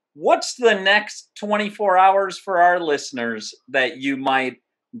 What's the next 24 hours for our listeners that you might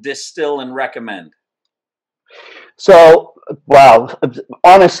distill and recommend? So, wow,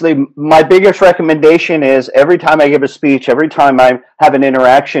 honestly, my biggest recommendation is every time I give a speech, every time I have an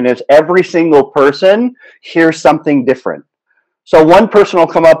interaction, is every single person hears something different. So one person will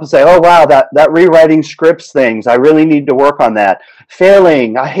come up and say, oh, wow, that rewriting scripts things, I really need to work on that.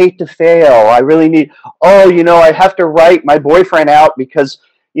 Failing, I hate to fail. I really need, I have to write my boyfriend out because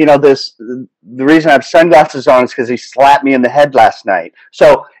the reason I have sunglasses on is because he slapped me in the head last night.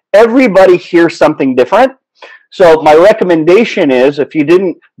 So everybody hears something different. So my recommendation is, if you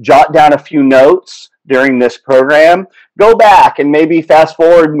didn't jot down a few notes during this program, go back and maybe fast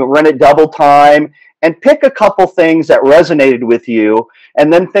forward and run it double time and pick a couple things that resonated with you.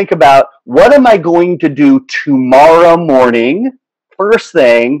 And then think about, what am I going to do tomorrow morning, first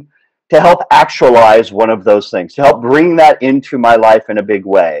thing, to help actualize one of those things, to help bring that into my life in a big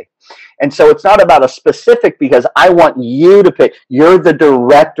way. And so it's not about a specific, because I want you to pick. You're the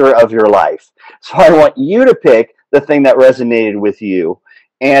director of your life. So I want you to pick the thing that resonated with you.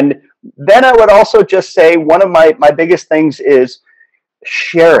 And then I would also just say, one of my biggest things is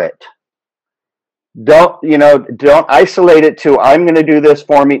share it. Don't isolate it to, I'm going to do this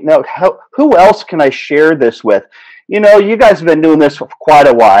for me. No, who else can I share this with? You guys have been doing this for quite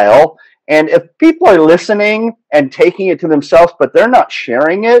a while. And if people are listening and taking it to themselves, but they're not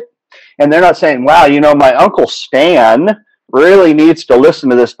sharing it, and they're not saying, wow, my Uncle Stan really needs to listen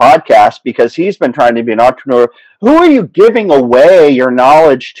to this podcast because he's been trying to be an entrepreneur. Who are you giving away your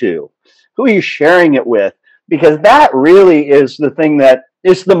knowledge to? Who are you sharing it with? Because that really is the thing that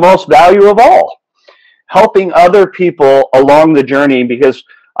is the most value of all. Helping other people along the journey, because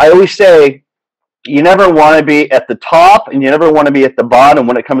I always say, you never want to be at the top and you never want to be at the bottom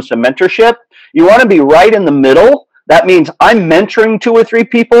when it comes to mentorship. You want to be right in the middle. That means I'm mentoring 2 or 3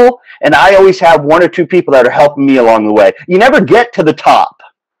 people, and I always have 1 or 2 people that are helping me along the way. You never get to the top.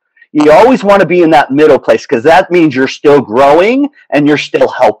 You always want to be in that middle place, because that means you're still growing and you're still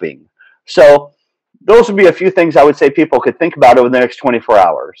helping. So those would be a few things I would say people could think about over the next 24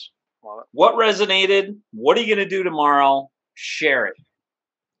 hours. What resonated? What are you going to do tomorrow? Share it.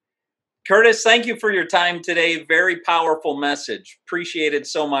 Curtis, thank you for your time today. Very powerful message. Appreciate it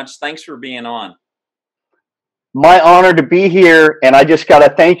so much. Thanks for being on. My honor to be here, and I just got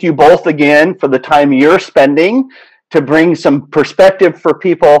to thank you both again for the time you're spending to bring some perspective for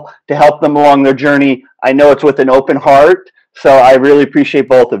people to help them along their journey. I know it's with an open heart, so I really appreciate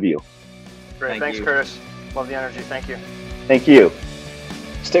both of you. Great. Thanks, Curtis. Love the energy. Thank you. Thank you.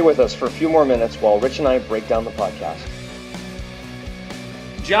 Stay with us for a few more minutes while Rich and I break down the podcast.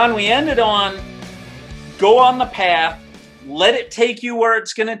 John, we ended on go on the path, let it take you where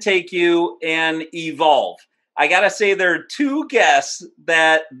it's going to take you, and evolve. I got to say, there are 2 guests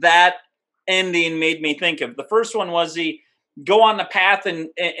that ending made me think of. The first one was the go on the path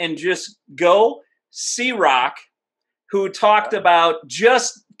and just go. C-Rock, who talked about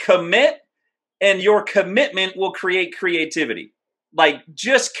just commit, and your commitment will create creativity. Like,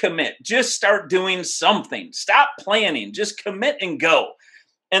 just commit. Just start doing something. Stop planning. Just commit and go.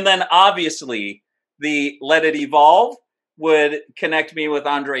 And then, obviously, the let it evolve would connect me with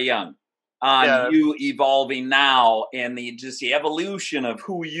Andre Young on you evolving now and the evolution of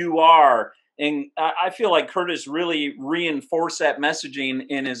who you are. And I feel like Curtis really reinforced that messaging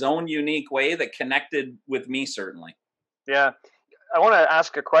in his own unique way that connected with me, certainly. Yeah. I want to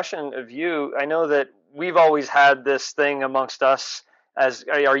ask a question of you. I know that we've always had this thing amongst us as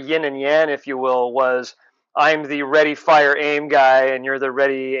our yin and yang, if you will, was I'm the ready, fire, aim guy, and you're the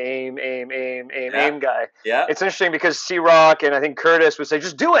ready, aim guy. Yeah. It's interesting because C-Rock and I think Curtis would say,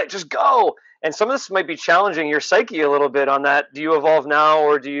 just do it, just go. And some of this might be challenging your psyche a little bit on that. Do you evolve now,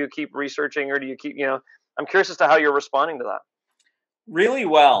 or do you keep researching, or do you keep, I'm curious as to how you're responding to that. Really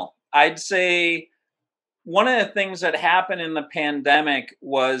well. I'd say one of the things that happened in the pandemic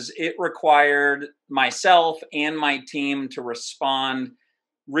was it required myself and my team to respond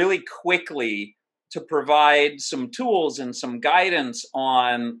really quickly to provide some tools and some guidance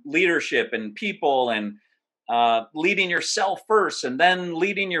on leadership and people, and leading yourself first, and then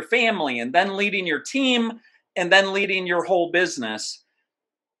leading your family, and then leading your team, and then leading your whole business.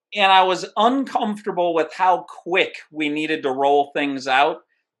 And I was uncomfortable with how quick we needed to roll things out,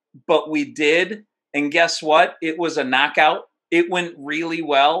 but we did. And guess what? It was a knockout. It went really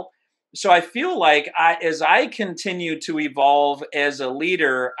well. So I feel like as I continue to evolve as a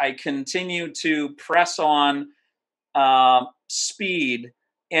leader, I continue to press on speed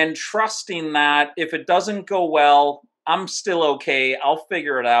and trusting that if it doesn't go well, I'm still okay. I'll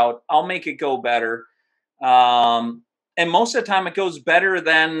figure it out. I'll make it go better. And most of the time it goes better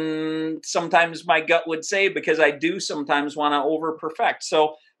than sometimes my gut would say, because I do sometimes want to over perfect.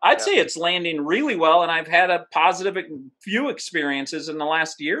 So I'd say it's landing really well, and I've had a positive few experiences in the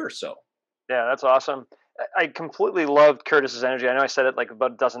last year or so. Yeah, that's awesome. I completely loved Curtis's energy. I know I said it like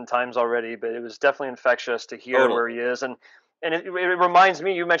about a dozen times already, but it was definitely infectious to hear where he is. And it reminds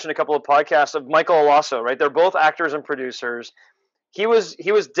me, you mentioned a couple of podcasts of Michael Olaso, right? They're both actors and producers. He was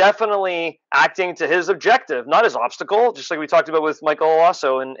definitely acting to his objective, not his obstacle, just like we talked about with Michael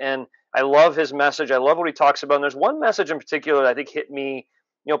Olaso. And I love his message. I love what he talks about. And there's one message in particular that I think hit me,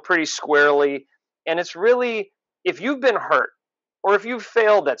 pretty squarely. And it's really, if you've been hurt, or if you've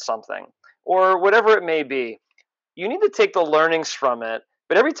failed at something, or whatever it may be, you need to take the learnings from it.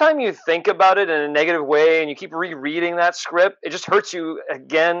 But every time you think about it in a negative way and you keep rereading that script, it just hurts you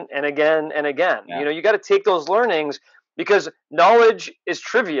again and again and again. Yeah. You got to take those learnings, because knowledge is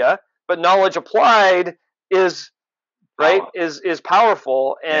trivia, but knowledge applied is is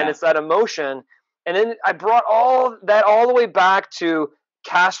powerful, and it's that emotion. And then I brought all that all the way back to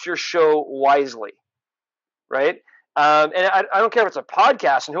cast your show wisely, right? And I don't care if it's a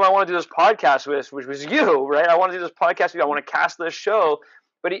podcast and who I want to do this podcast with, which was you, right? I want to do this podcast with you. I want to cast this show.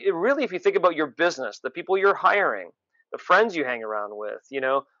 But it really, if you think about your business, the people you're hiring, the friends you hang around with,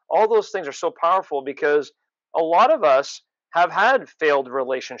 all those things are so powerful, because a lot of us have had failed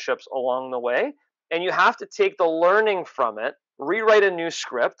relationships along the way, and you have to take the learning from it, rewrite a new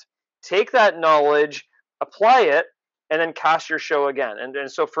script, take that knowledge, apply it, and then cast your show again.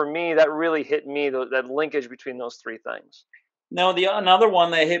 And so for me, that really hit me, that linkage between those three things. No, another one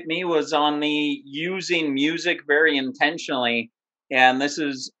that hit me was on the using music very intentionally. And this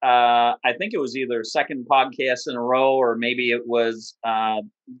is, I think it was either second podcast in a row, or maybe it was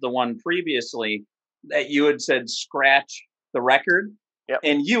the one previously, that you had said scratch the record. Yep.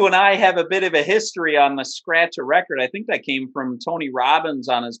 And you and I have a bit of a history on the scratch a record. I think that came from Tony Robbins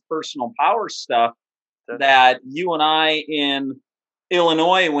on his personal power stuff, that you and I in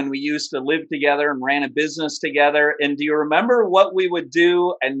Illinois, when we used to live together and ran a business together. And do you remember what we would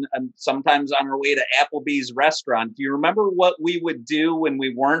do? And sometimes on our way to Applebee's restaurant, do you remember what we would do when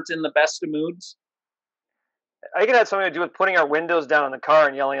we weren't in the best of moods? I think it had something to do with putting our windows down in the car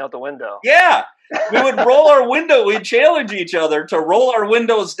and yelling out the window. Yeah. We would roll our window. We'd challenge each other to roll our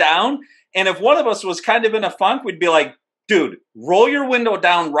windows down. And if one of us was kind of in a funk, we'd be like, dude, roll your window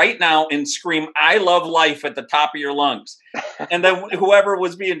down right now and scream, "I love life" at the top of your lungs. And then whoever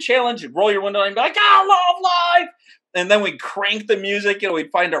was being challenged would roll your window and be like, "I love life." And then we'd crank the music.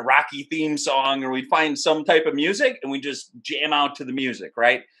 We'd find a Rocky theme song, or we'd find some type of music, and we'd just jam out to the music,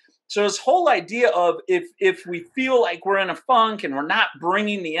 right? So this whole idea of if we feel like we're in a funk and we're not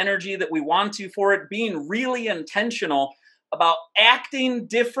bringing the energy that we want to for it, being really intentional about acting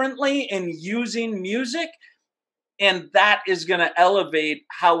differently and using music, and that is going to elevate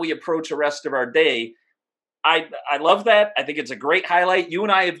how we approach the rest of our day. I love that. I think it's a great highlight. You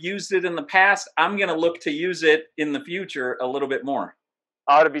and I have used it in the past. I'm going to look to use it in the future a little bit more.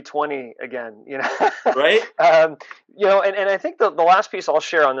 Ought to be 20 again, Right? And I think the last piece I'll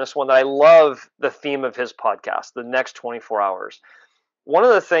share on this one, that I love the theme of his podcast, the next 24 hours. One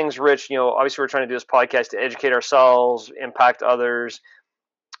of the things, Rich, obviously we're trying to do this podcast to educate ourselves, impact others.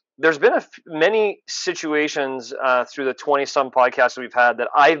 There's been many situations through the 20-some podcasts that we've had that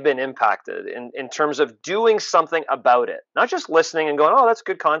I've been impacted in terms of doing something about it. Not just listening and going, "Oh, that's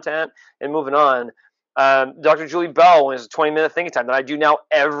good content," and moving on. Dr. Julie Bell is a 20-minute thinking time that I do now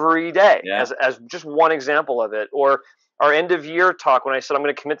every day, as just one example of it. Or our end of year talk, when I said I'm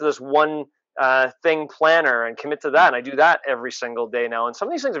going to commit to this one thing planner and commit to that, and I do that every single day now. And some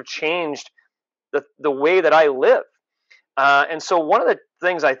of these things have changed the way that I live. And so one of the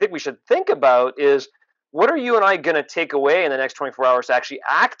things I think we should think about is, what are you and I going to take away in the next 24 hours to actually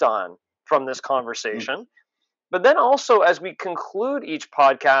act on from this conversation? But then also, as we conclude each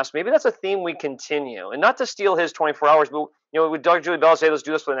podcast, maybe that's a theme we continue, and not to steal his 24 hours, but with Doug Julie Bell say, let's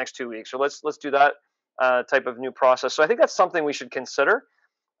do this for the next 2 weeks, or let's do that type of new process. So I think that's something we should consider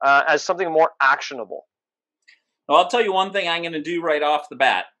as something more actionable. Well, I'll tell you one thing I'm going to do right off the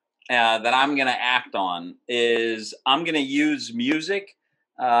bat that I'm going to act on is I'm going to use music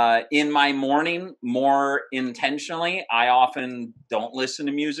in my morning more intentionally. I often don't listen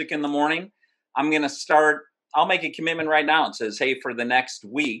to music in the morning. I'll make a commitment right now. It says, hey, for the next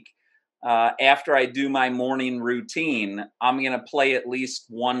week, after I do my morning routine, I'm going to play at least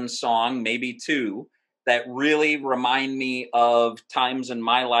one song, maybe two, that really remind me of times in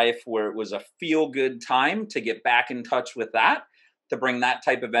my life where it was a feel-good time, to get back in touch with that, to bring that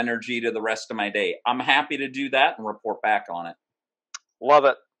type of energy to the rest of my day. I'm happy to do that and report back on it. Love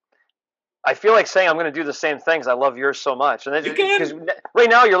it. I feel like saying I'm going to do the same things. I love yours so much. And you can. Because right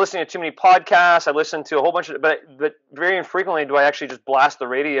now you're listening to too many podcasts. I listen to a whole bunch of, but very infrequently do I actually just blast the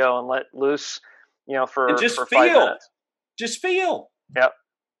radio and let loose, for 5 minutes. Just feel. Yep.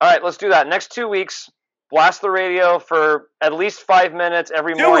 All right, let's do that. Next 2 weeks, blast the radio for at least 5 minutes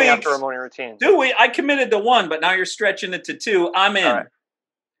every morning after our morning routine. I committed to 1, but now you're stretching it to 2. I'm in. Right.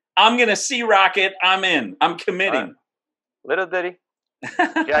 I'm going to rock it. I'm in. I'm committing. Right. Little ditty.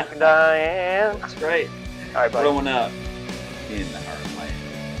 Jack and Diane. That's right. All right, buddy. Growing up in the heart.